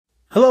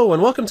Hello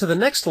and welcome to the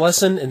next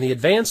lesson in the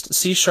Advanced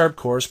C#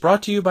 course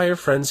brought to you by your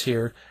friends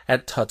here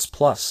at Tuts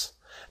Plus.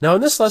 Now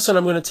in this lesson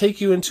I'm going to take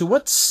you into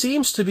what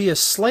seems to be a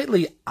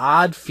slightly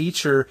odd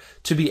feature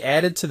to be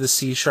added to the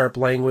C#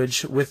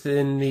 language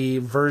within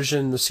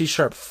the C#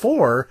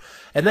 4,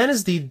 and that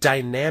is the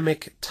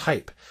dynamic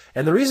type.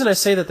 And the reason I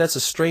say that that's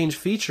a strange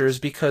feature is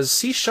because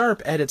C#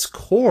 at its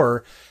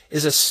core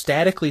is a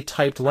statically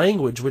typed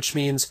language, which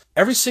means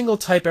every single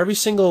type, every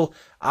single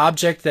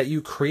object that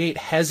you create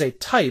has a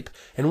type,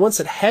 and once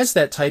it has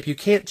that type, you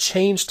can't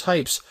change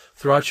types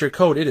throughout your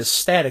code. It is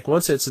static.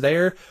 Once it's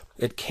there,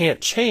 it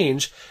can't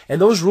change,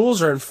 and those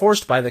rules are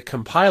enforced by the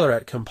compiler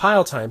at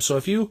compile time. So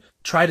if you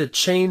try to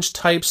change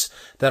types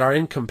that are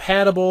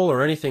incompatible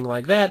or anything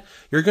like that,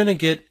 you're going to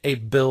get a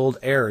build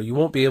error. You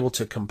won't be able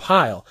to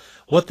compile.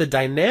 What the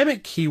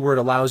dynamic keyword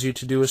allows you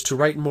to do is to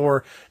write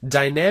more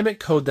dynamic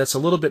code that's a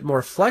little bit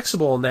more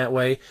flexible in that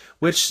way,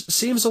 which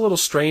seems a little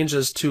strange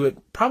as to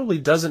it probably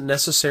doesn't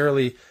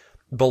necessarily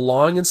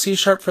belong in C#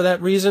 for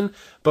that reason,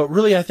 but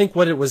really I think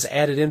what it was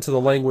added into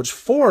the language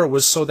for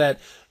was so that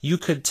you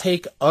could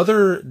take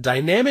other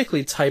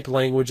dynamically typed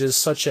languages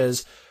such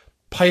as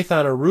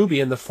Python or Ruby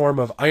in the form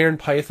of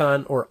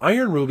IronPython or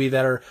IronRuby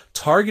that are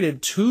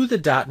targeted to the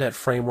 .NET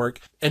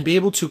framework and be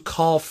able to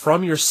call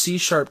from your C#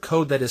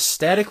 code that is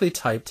statically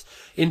typed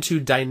into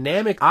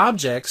dynamic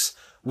objects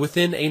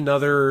within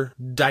another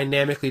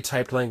dynamically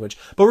typed language.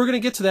 But we're going to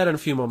get to that in a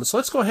few moments. So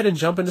let's go ahead and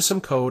jump into some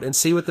code and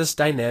see what this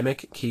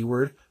dynamic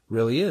keyword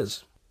really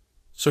is.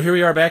 So here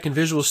we are back in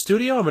Visual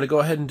Studio. I'm going to go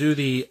ahead and do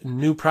the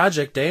new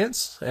project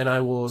dance, and I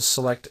will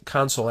select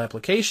console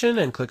application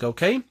and click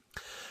OK.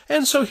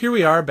 And so here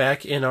we are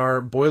back in our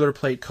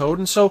boilerplate code.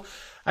 And so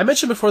I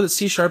mentioned before that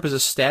C# is a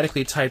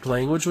statically typed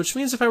language, which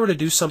means if I were to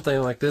do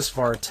something like this,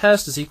 var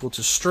test is equal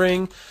to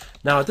string.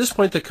 Now at this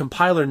point the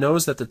compiler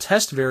knows that the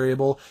test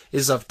variable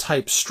is of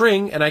type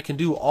string, and I can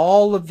do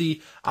all of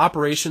the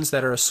operations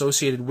that are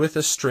associated with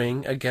a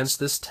string against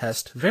this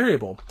test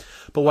variable.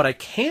 But what I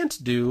can't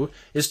do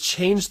is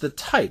change the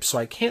type, so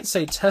I can't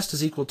say test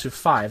is equal to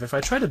 5. If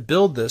I try to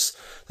build this,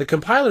 the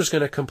compiler is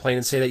going to complain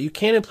and say that you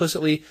can't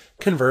implicitly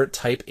convert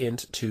type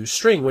int to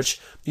string, which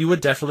you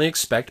would definitely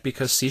expect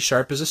because C#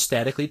 is a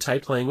statically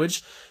typed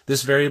language.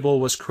 This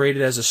variable was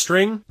created as a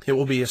string. It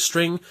will be a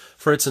string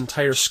for its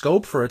entire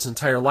scope, for its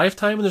entire lifetime,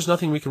 and there's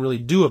nothing we can really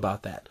do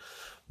about that.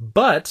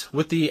 But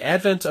with the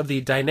advent of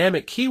the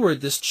dynamic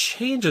keyword, this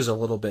changes a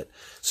little bit.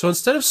 So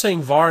instead of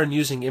saying var and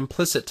using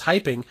implicit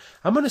typing,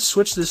 I'm going to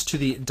switch this to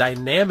the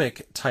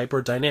dynamic type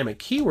or dynamic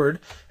keyword,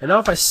 and now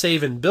if I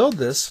save and build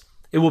this,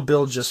 it will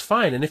build just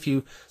fine. And if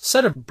you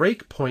set a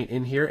breakpoint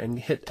in here and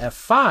hit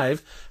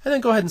F5, and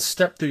then go ahead and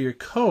step through your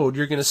code,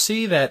 you're going to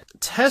see that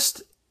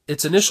test,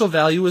 its initial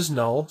value is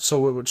null,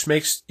 so which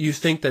makes you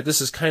think that this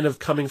is kind of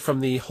coming from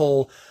the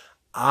whole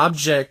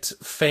object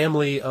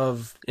family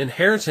of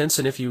inheritance,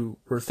 and if you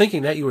were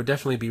thinking that, you would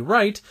definitely be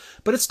right,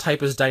 but its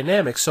type is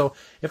dynamic. So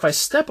if I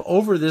step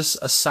over this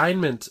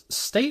assignment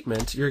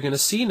statement, you're going to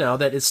see now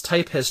that its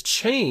type has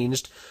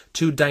changed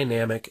to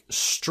dynamic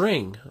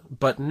string.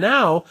 But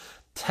now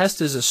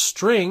test is a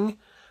string,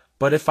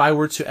 but if I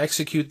were to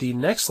execute the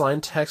next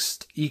line,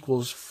 text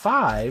equals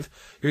 5,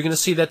 you're going to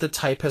see that the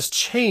type has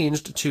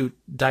changed to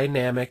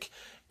dynamic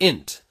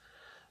int.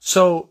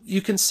 So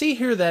you can see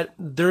here that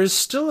there is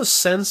still a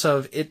sense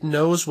of it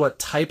knows what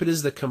type it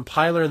is. The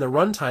compiler and the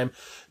runtime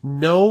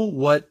know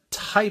what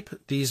type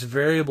these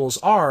variables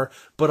are,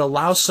 but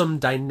allow some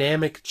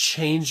dynamic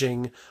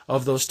changing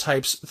of those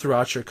types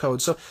throughout your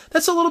code. So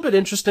that's a little bit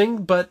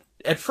interesting, but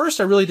at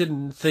first I really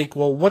didn't think,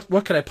 well,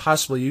 what could I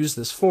possibly use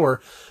this for?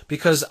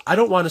 Because I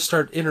don't want to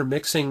start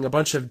intermixing a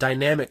bunch of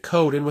dynamic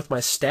code in with my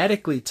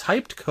statically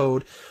typed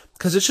code,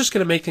 because it's just going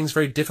to make things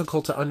very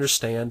difficult to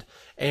understand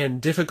and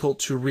difficult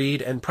to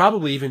read and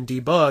probably even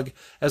debug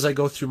as I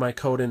go through my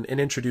code and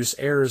introduce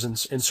errors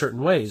in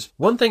certain ways.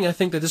 One thing I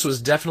think that this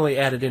was definitely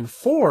added in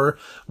for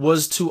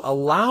was to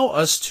allow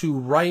us to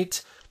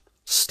write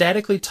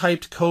statically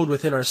typed code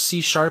within our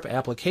C#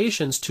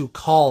 applications to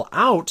call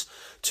out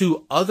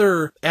to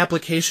other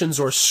applications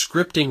or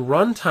scripting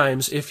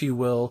runtimes, if you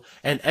will,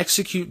 and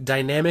execute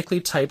dynamically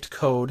typed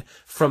code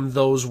from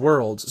those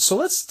worlds. So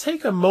let's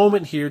take a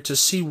moment here to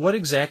see what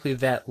exactly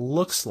that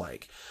looks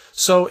like.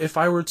 So if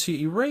I were to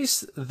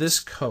erase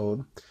this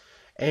code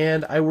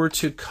and I were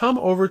to come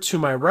over to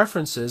my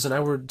references and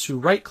I were to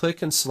right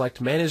click and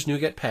select Manage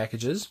NuGet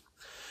Packages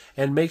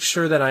and make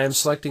sure that I am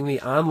selecting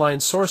the online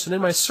source, and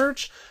in my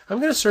search I'm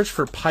going to search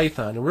for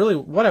Python, and really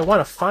what I want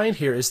to find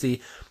here is the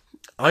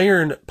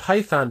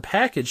IronPython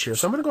package here.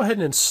 So I'm going to go ahead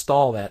and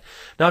install that.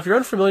 Now if you're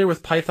unfamiliar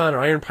with Python or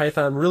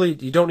IronPython, really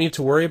you don't need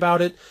to worry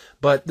about it,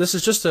 but this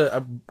is just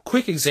a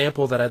quick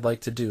example that I'd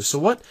like to do. So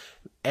what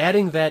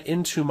adding that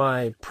into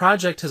my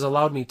project has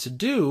allowed me to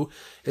do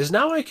is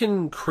now I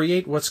can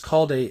create what's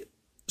called a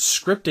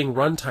scripting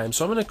runtime.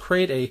 So I'm going to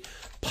create a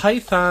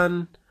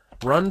Python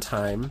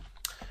runtime,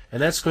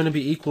 and that's going to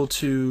be equal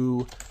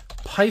to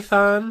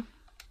Python.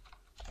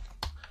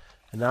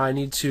 And now I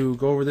need to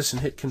go over this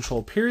and hit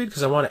Control period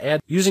because I want to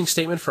add using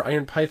statement for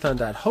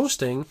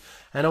IronPython.hosting,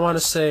 and I want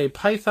to say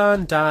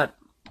Python dot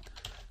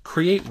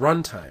create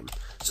runtime.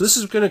 So this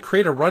is going to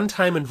create a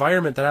runtime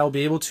environment that I will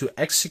be able to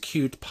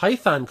execute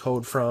Python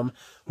code from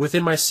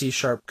within my C#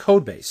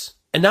 code base.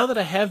 And now that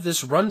I have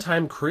this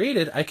runtime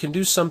created, I can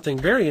do something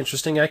very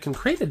interesting. I can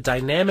create a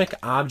dynamic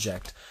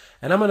object,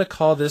 and I'm going to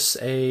call this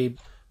a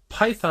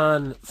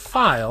Python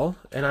file,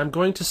 and I'm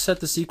going to set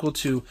this equal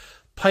to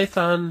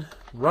Python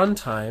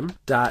runtime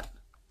dot,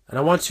 and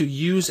I want to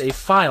use a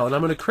file, and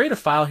I'm going to create a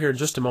file here in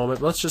just a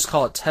moment. Let's just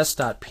call it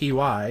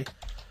test.py.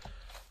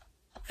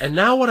 And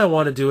now what I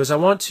want to do is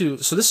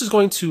so this is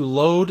going to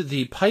load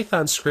the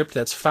Python script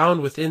that's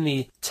found within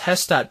the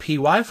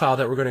test.py file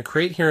that we're going to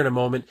create here in a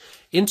moment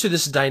into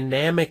this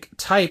dynamic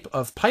type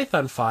of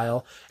Python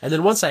file. And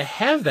then once I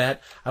have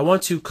that, I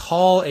want to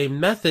call a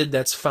method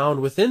that's found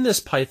within this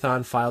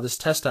Python file, this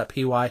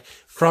test.py,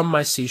 from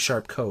my C#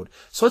 code.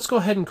 So let's go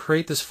ahead and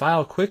create this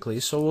file quickly.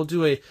 So we'll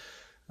do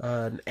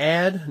an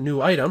add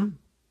new item,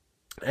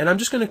 and I'm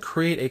just going to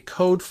create a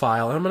code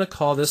file. And I'm going to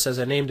call this, as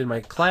I named in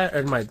my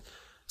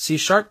C#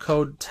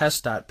 code,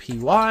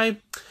 test.py,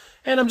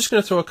 and I'm just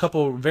going to throw a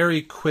couple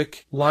very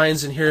quick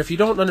lines in here. If you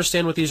don't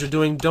understand what these are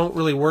doing, don't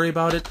really worry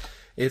about it.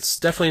 It's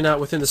definitely not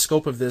within the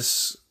scope of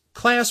this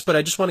class, but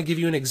I just want to give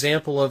you an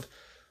example of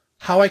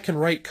how I can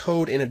write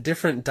code in a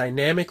different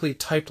dynamically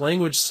typed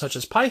language such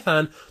as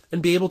Python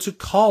and be able to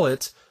call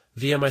it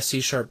via my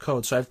C#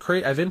 code. So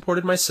I've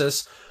imported my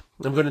sys.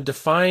 I'm going to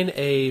define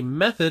a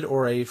method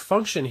or a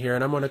function here,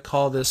 and I'm going to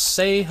call this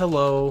say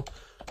hello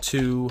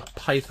to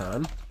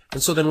Python.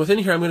 And so then within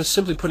here, I'm going to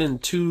simply put in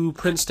two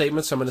print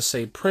statements. I'm going to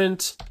say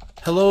print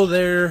hello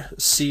there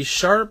C#,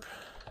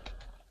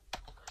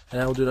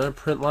 and I will do another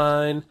print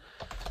line.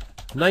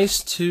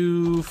 Nice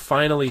to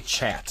finally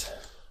chat,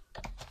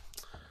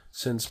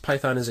 since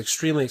Python is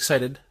extremely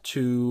excited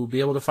to be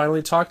able to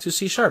finally talk to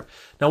C#.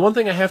 Now, one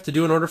thing I have to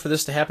do in order for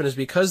this to happen is,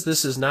 because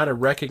this is not a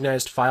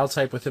recognized file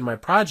type within my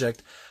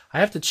project,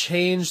 I have to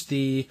change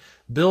the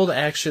build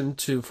action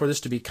for this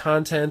to be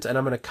content, and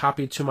I'm going to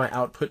copy to my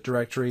output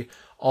directory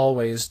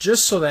always,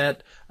 just so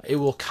that it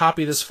will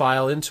copy this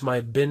file into my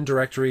bin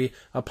directory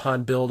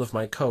upon build of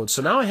my code.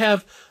 So now I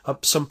have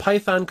some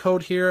Python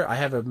code here. I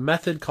have a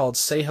method called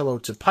say hello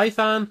to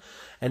Python,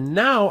 and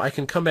now I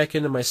can come back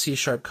into my C#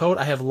 code.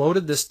 I have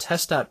loaded this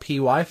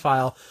test.py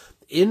file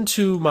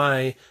into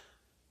my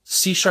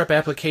C#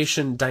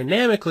 application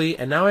dynamically,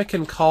 and now I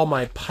can call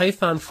my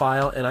Python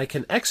file and I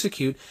can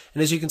execute.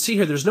 And as you can see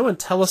here, there's no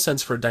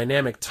IntelliSense for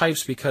dynamic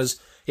types because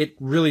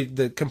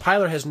the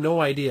compiler has no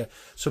idea.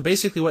 So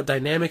basically what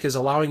dynamic is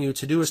allowing you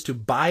to do is to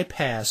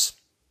bypass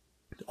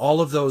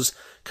all of those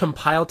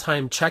compile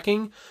time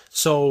checking,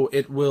 so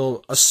it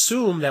will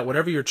assume that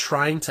whatever you're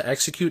trying to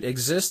execute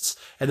exists,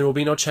 and there will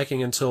be no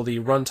checking until the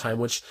runtime,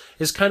 which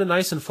is kind of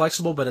nice and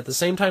flexible, but at the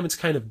same time it's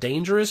kind of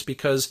dangerous,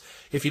 because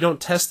if you don't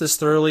test this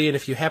thoroughly, and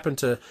if you happen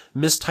to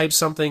mistype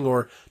something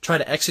or try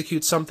to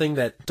execute something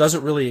that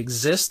doesn't really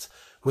exist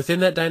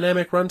within that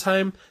dynamic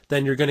runtime,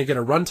 then you're going to get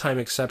a runtime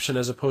exception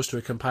as opposed to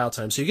a compile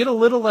time. So you get a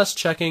little less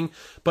checking,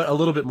 but a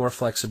little bit more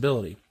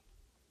flexibility.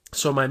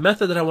 So my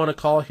method that I want to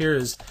call here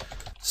is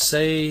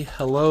say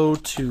hello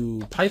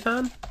to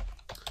Python,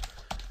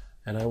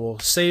 and I will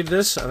save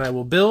this and I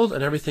will build,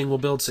 and everything will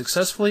build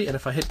successfully. And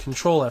if I hit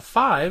Control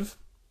F5,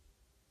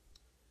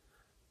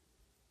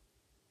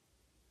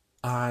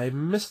 I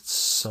missed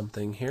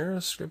something here.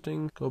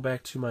 Scripting, go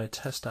back to my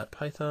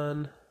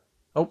test.python.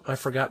 Oh, I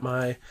forgot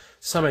my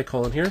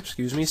semicolon here.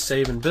 Excuse me.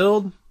 Save and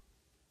build.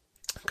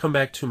 Come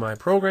back to my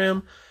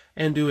program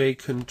and do a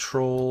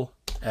Control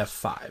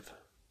F5.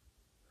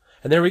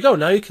 And there we go.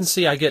 Now you can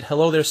see I get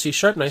hello there C#,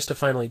 nice to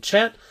finally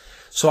chat.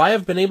 So I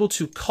have been able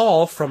to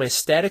call from a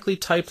statically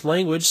typed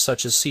language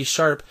such as C#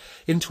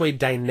 into a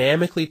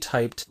dynamically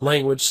typed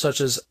language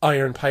such as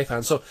Iron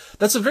Python. So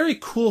that's a very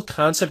cool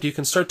concept. You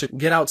can start to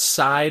get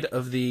outside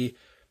of the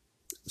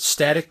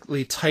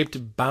statically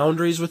typed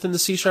boundaries within the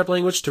C#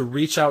 language to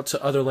reach out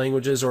to other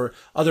languages or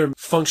other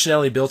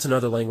functionality built in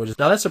other languages.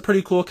 Now that's a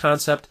pretty cool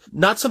concept.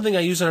 Not something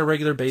I use on a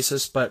regular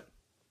basis, but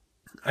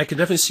I can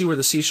definitely see where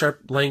the C#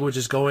 language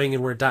is going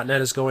and where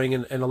 .NET is going,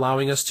 and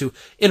allowing us to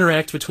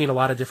interact between a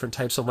lot of different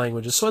types of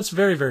languages. So it's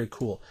very, very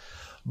cool.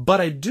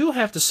 But I do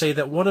have to say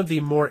that one of the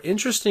more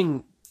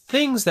interesting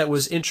things that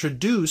was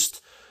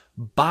introduced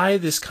by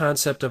this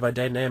concept of a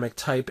dynamic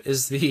type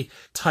is the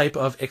type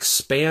of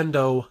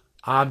expando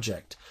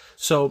object.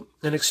 So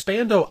an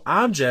expando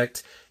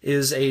object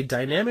is a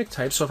dynamic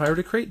type. So if I were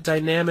to create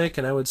dynamic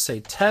and I would say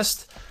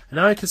test, and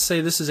now I could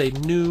say this is a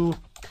new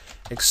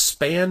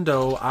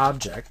expando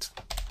object,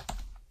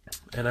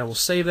 and I will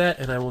save that,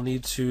 and I will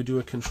need to do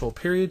a control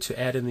period to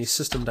add in the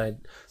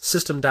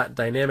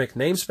system.dynamic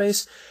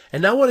namespace.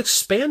 And now what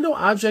expando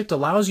object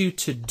allows you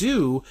to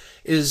do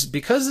is,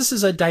 because this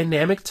is a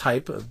dynamic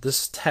type,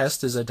 this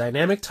test is a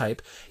dynamic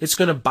type, it's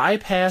going to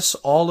bypass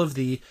all of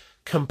the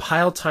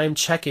compile time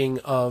checking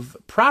of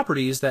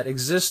properties that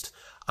exist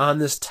on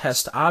this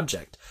test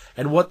object.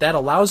 And what that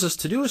allows us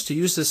to do is to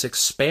use this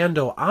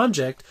expando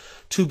object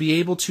to be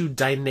able to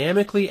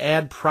dynamically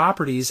add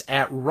properties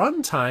at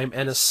runtime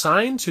and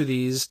assign to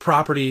these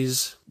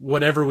properties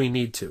whenever we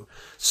need to.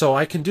 So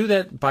I can do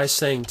that by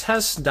saying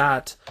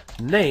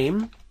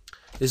test.name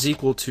is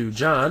equal to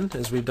John,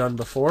 as we've done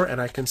before,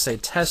 and I can say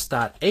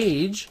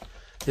test.age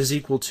is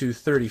equal to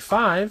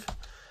 35.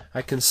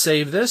 I can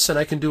save this, and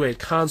I can do a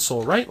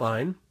console write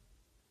line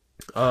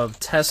of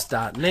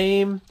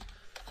test.name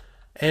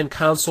and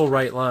console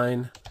write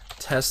line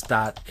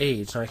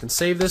test.age. Now I can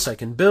save this, I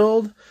can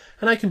build,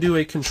 and I can do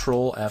a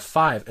control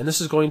F5. And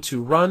this is going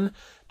to run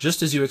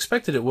just as you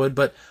expected it would,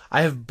 but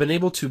I have been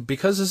able to,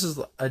 because this is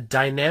a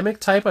dynamic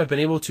type, I've been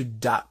able to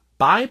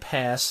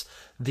bypass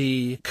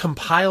the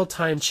compile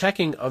time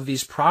checking of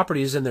these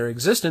properties in their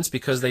existence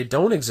because they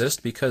don't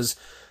exist, because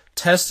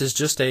test is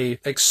just a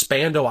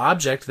expando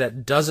object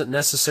that doesn't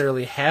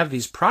necessarily have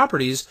these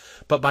properties.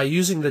 But by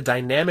using the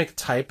dynamic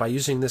type, by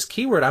using this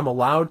keyword, I'm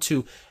allowed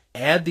to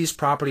add these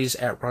properties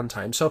at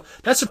runtime. So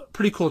that's a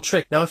pretty cool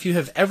trick. Now, if you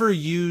have ever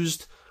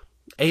used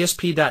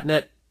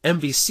ASP.NET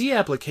MVC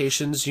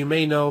applications, you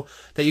may know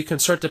that you can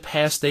start to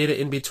pass data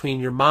in between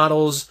your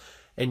models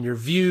and your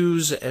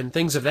views and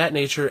things of that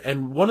nature.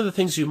 And one of the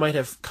things you might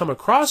have come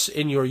across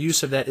in your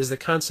use of that is the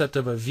concept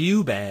of a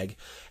view bag.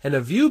 And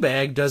a view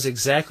bag does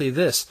exactly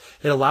this.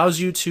 It allows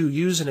you to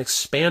use an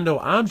expando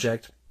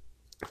object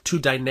to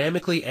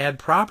dynamically add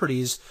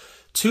properties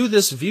to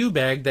this view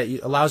bag that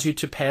allows you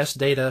to pass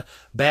data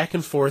back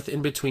and forth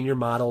in between your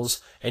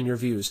models and your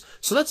views.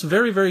 So that's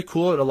very, very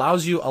cool. It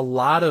allows you a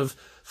lot of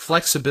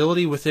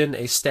flexibility within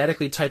a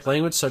statically typed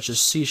language such as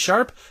C#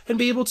 and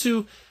be able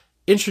to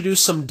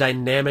introduce some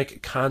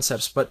dynamic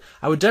concepts. But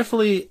I would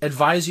definitely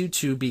advise you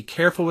to be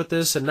careful with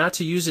this and not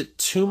to use it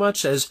too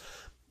much, as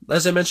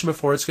I mentioned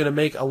before, it's going to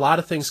make a lot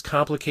of things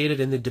complicated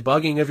in the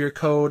debugging of your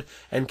code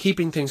and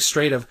keeping things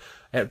straight of,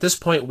 at this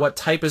point, what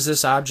type is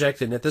this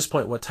object, and at this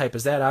point, what type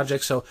is that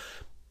object. So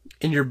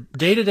in your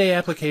day-to-day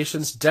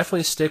applications,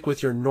 definitely stick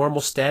with your normal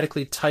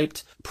statically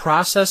typed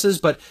processes.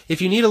 But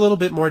if you need a little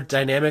bit more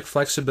dynamic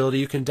flexibility,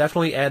 you can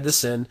definitely add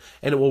this in,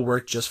 and it will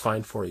work just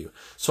fine for you.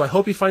 So I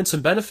hope you find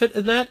some benefit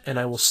in that, and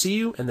I will see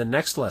you in the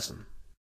next lesson.